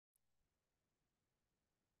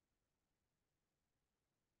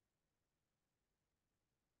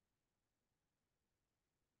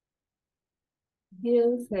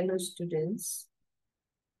Dear fellow students,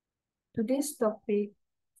 today's topic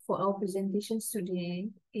for our presentation today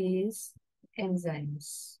is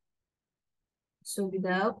enzymes. So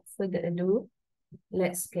without further ado,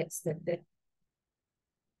 let's get started.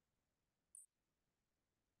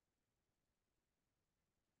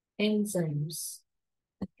 Enzymes.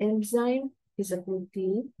 Enzyme is a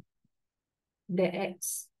protein that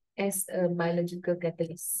acts as a biological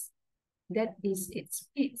catalyst. That is, it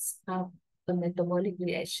speeds up a metabolic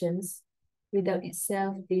reactions without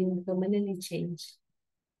itself being permanently changed.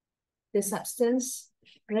 The substance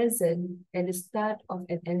present at the start of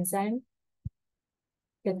an enzyme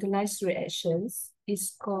catalyzed reactions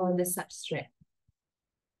is called the substrate.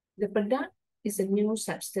 The product is a new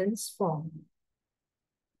substance formed.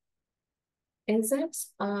 Enzymes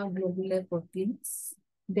are globular proteins.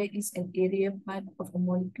 There is an area part of a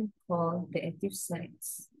molecule called the active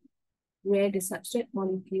sites, where the substrate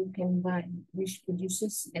molecule can bind, which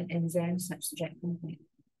produces an enzyme substrate complex.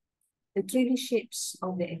 The 3D shapes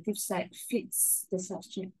of the active site fits the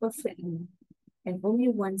substrate perfectly, and only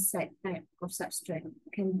one site type of substrate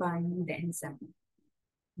can bind with the enzyme.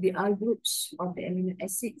 The R groups of the amino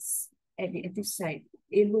acids at the active site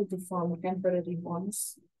able to form temporary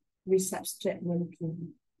bonds with substrate molecule,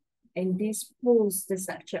 and this pulls the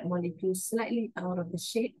substrate molecule slightly out of the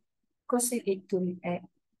shape, causing it to react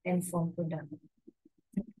and form product.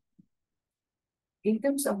 In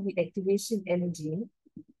terms of the activation energy,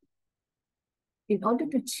 in order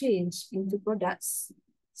to change into products,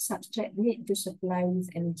 substrate need to supply with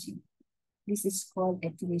energy. This is called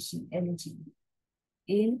activation energy.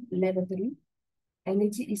 In laboratory,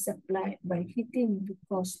 energy is supplied by heating to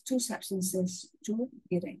cause two substances to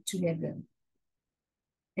react together.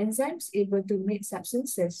 Enzymes able to make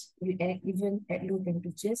substances react even at low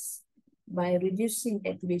temperatures by reducing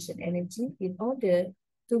activation energy in order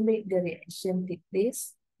to make the reaction take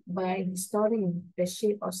place by restoring the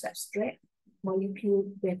shape of substrate molecule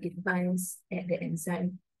when it binds at the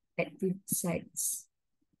enzyme active sites.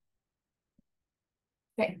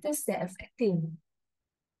 Factors that are affecting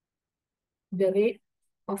the rate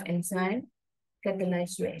of enzyme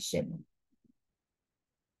catalyzed reaction.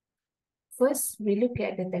 First, we look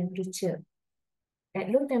at the temperature. At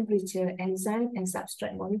low temperature, enzyme and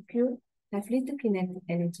substrate molecule have little kinetic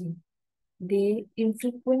energy. They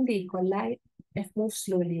infrequently collide and move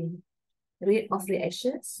slowly. Rate of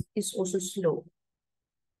reactions is also slow.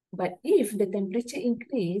 But if the temperature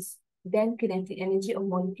increases, then kinetic energy of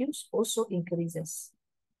molecules also increases.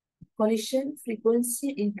 Collision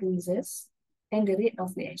frequency increases, and the rate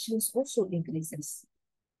of reactions also increases.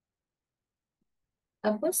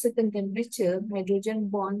 Above certain temperature, hydrogen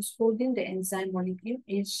bonds holding the enzyme molecule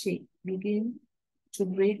in shape begin to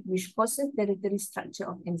break, which causes the tertiary structure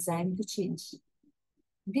of enzyme to change.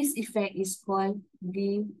 This effect is called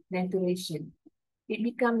denaturation. It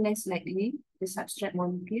becomes less likely the substrate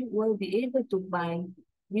molecule will be able to bind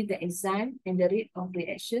with the enzyme, and the rate of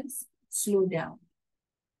reactions slow down.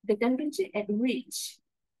 The temperature at which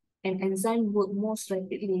an enzyme works most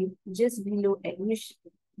rapidly, just below at which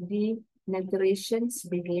denaturations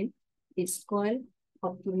begin, is called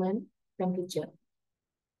optimum temperature.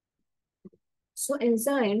 So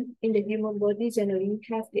enzyme in the human body generally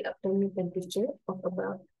have the optimum temperature of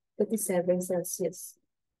about 37 Celsius.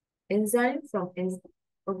 Enzyme from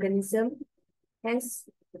organisms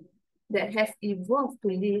that have evolved to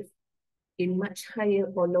live in much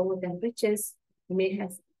higher or lower temperatures may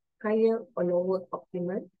have higher or lower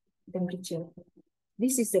optimal temperature.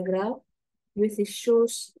 This is the graph which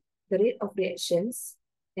shows the rate of reactions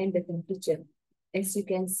and the temperature. As you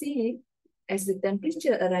can see, as the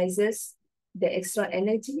temperature rises, the extra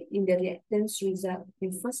energy in the reactants result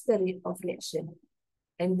in faster rate of reaction,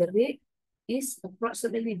 and the rate is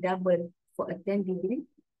approximately double for a 10-degree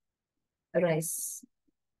rise.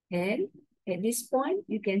 And at this point,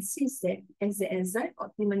 you can see that as the enzyme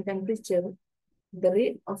optimum temperature, the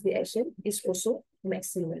rate of reaction is also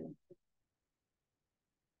maximum.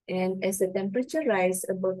 And as the temperature rises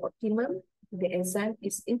above optimum, the enzyme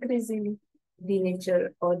is increasingly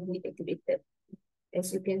denatured or deactivated.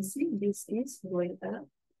 As you can see, this is going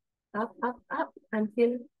up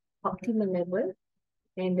until optimal level,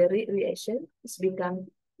 and the rate reaction is become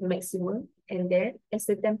maximum. And then as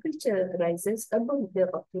the temperature rises above the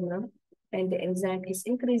optimum, and the enzyme is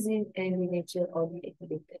increasing and denatured or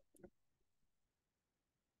deactivated.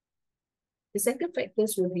 The second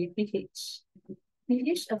factors will be pH.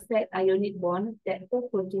 pH affect ionic bond that the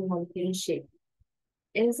protein molecule shape.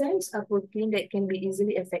 Enzymes are proteins that can be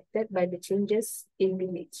easily affected by the changes in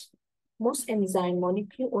pH. Most enzyme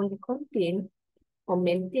molecules only contain or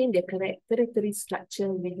maintain the characteristic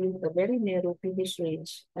structure within a very narrow pH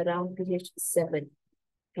range around pH 7.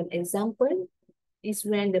 An example is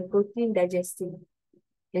when the protein digesting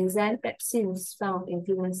enzyme pepsin is found in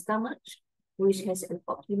human stomach, which has an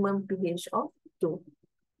optimum pH of 2.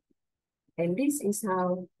 And this is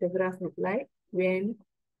how the graph looks like when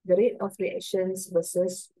the rate of reactions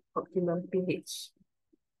versus optimum pH.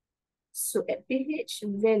 So at pH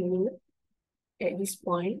value, at this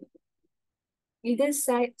point, either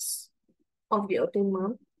sides of the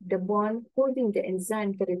optimum, the bond holding the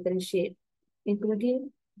enzyme territory shape,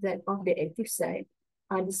 including that of the active site,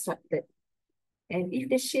 are disrupted. And if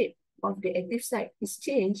the shape of the active site is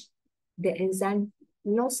changed, the enzyme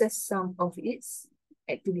loses some of its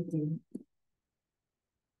activity.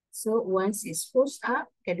 So once it's forced up,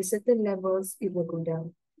 at a certain levels, it will go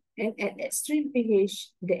down. And at extreme pH,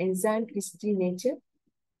 the enzyme is denatured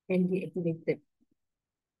and deactivated.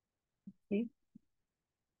 Okay.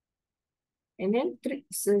 And then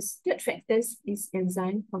third factors is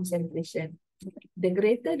enzyme concentration. The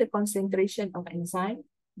greater the concentration of enzyme,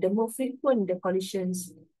 the more frequent the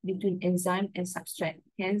collisions between enzyme and substrate,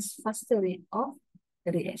 hence faster rate of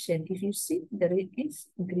the reaction. If you see, the rate is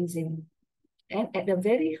increasing. And at a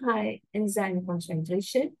very high enzyme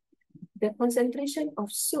concentration, the concentration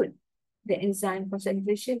of soot, the enzyme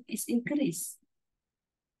concentration is increased.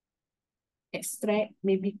 Extract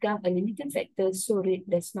may become a limiting factor, so rate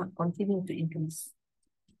does not continue to increase.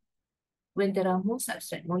 When there are more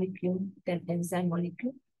substrate molecule than enzyme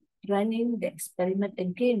molecule, running the experiment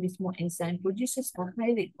again with more enzyme produces a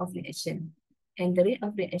high rate of reaction, and the rate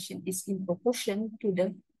of reaction is in proportion to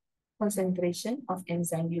the concentration of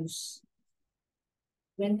enzyme used.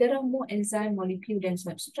 When there are more enzyme molecule than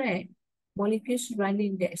substrate, molecules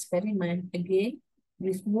running the experiment again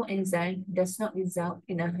with more enzyme does not result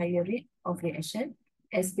in a higher rate of reaction,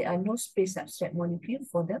 as there are no space substrate molecule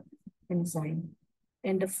for the enzyme.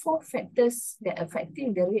 And the four factors that are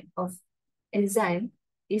affecting the rate of enzyme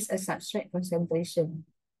is a substrate concentration.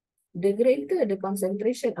 The greater the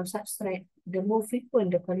concentration of substrate, the more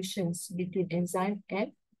frequent the collisions between enzyme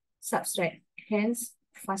and substrate, hence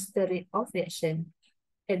faster rate of reaction.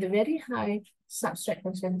 At the very high substrate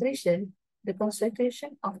concentration, the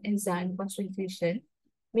concentration of enzyme concentration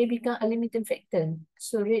may become a limiting factor,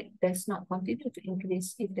 so rate does not continue to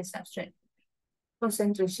increase if the substrate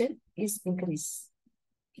concentration is increased.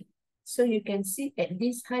 So you can see at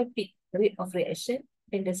this high peak rate of reaction,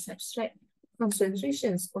 and the substrate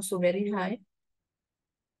concentration is also very high.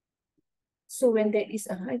 So when there is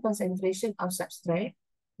a high concentration of substrate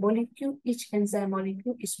molecule, each enzyme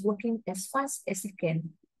molecule is working as fast as it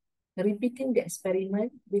can. Repeating the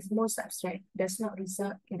experiment with more substrate does not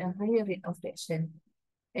result in a higher rate of reaction,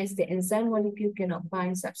 as the enzyme molecule cannot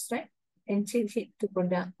bind substrate and change it to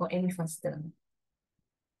product or any faster.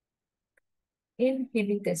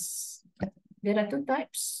 Inhibitors. There are two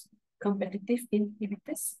types, competitive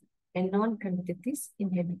inhibitors and non-competitive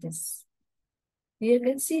inhibitors. You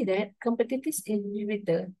can see that competitive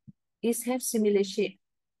inhibitor have similar shape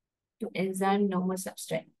to enzyme normal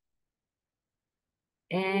substrate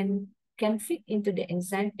and can fit into the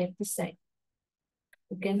enzyme active site.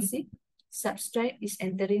 You can see substrate is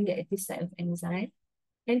entering the active site of enzyme,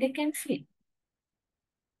 and they can fit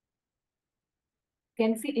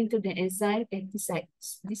into the enzyme active site.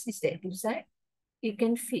 This is the active site. It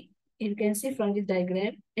can fit. You can see from the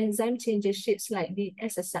diagram, enzyme changes shape slightly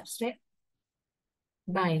as a substrate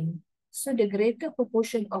bind. So the greater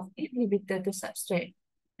proportion of inhibitor to substrate,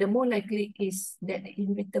 the more likely is that the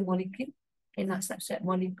inhibitor molecule and not substrate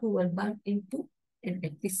molecule will bump into an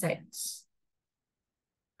active site.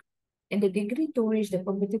 And the degree to which the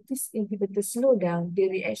competitive inhibitor slow down, the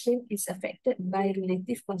reaction is affected by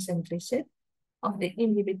relative concentration of the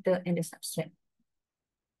inhibitor and the substrate.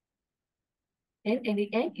 And at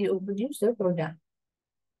the end, it will produce the product.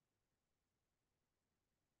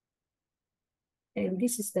 And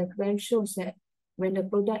this is the graph shows that when the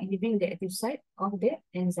product leaving the active site of the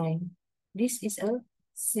enzyme, this is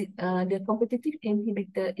the competitive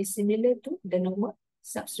inhibitor is similar to the normal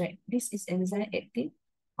substrate. This is enzyme active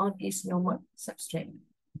on its normal substrate.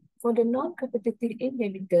 For the non-competitive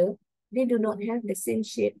inhibitor, they do not have the same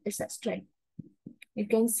shape as substrate. You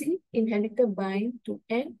can see inhibitor bind to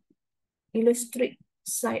an illustrate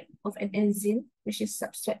site of an enzyme, which is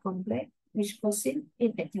substrate complex, which causes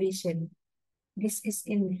inactivation. This is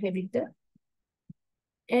inhibitor.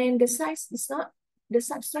 And the size is not, the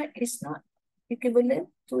substrate is not equivalent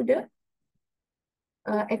to the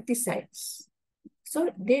active sites. So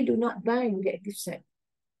they do not bind the active site.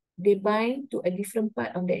 They bind to a different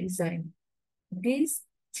part of the enzyme. This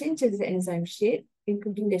changes the enzyme shape,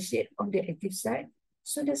 including the shape of the active site,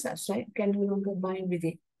 so the substrate can no longer bind with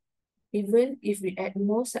it. Even if we add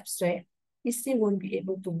more substrate, it still won't be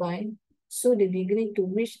able to bind, so the degree to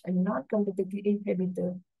which a non-competitive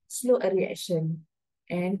inhibitor slows a reaction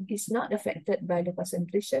and is not affected by the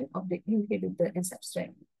concentration of the inhibitor and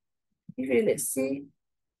substrate. If you let's see,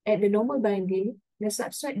 at the normal binding, the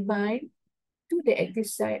substrate bind to the active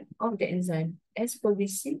site of the enzyme, as per we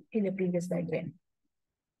see in the previous diagram.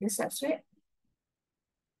 The substrate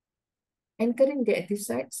entering the active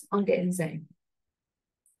sites on the enzyme.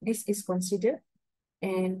 This is considered,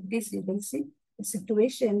 and this you can see, the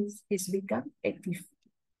situation is become active.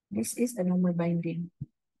 This is a normal binding.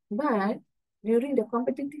 But during the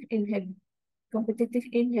competitive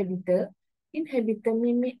inhibitor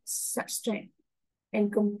mimics substrate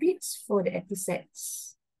and competes for the active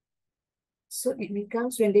sites. So it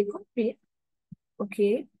becomes, when they compete,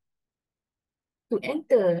 okay, to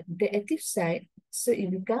enter the active site, so it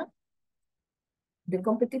becomes the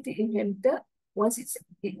competitive inhibitor, once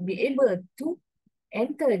it be able to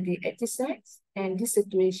enter the active sites, and this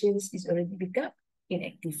situation is already become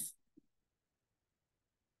inactive.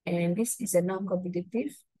 And this is a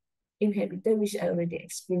non-competitive inhibitor, which I already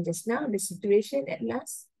explained just now. The situation at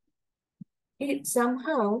last, it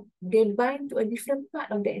somehow, they bind to a different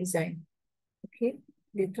part of the enzyme. Okay,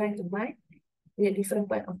 they try to bind to a different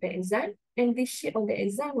part of the enzyme, and this shape of the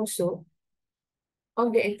enzyme also,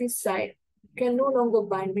 on the active site, can no longer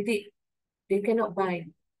bind with it. They cannot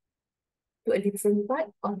bind to a different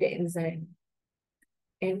part of the enzyme.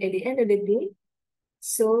 And at the end of the day,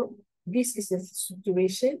 so this is the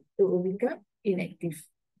situation to become inactive.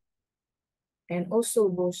 And also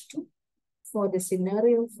goes to for the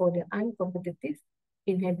scenario for the uncompetitive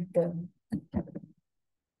inhibitor.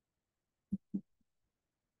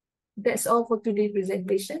 That's all for today's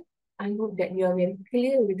presentation. I hope that you are very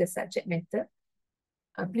clear with the subject matter.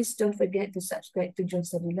 Please don't forget to subscribe to John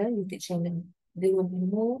Savila YouTube channel. There will be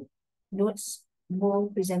more notes, more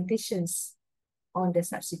presentations on the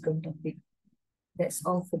subsequent topic. That's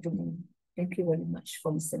all for today. Thank you very much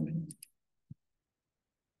for listening.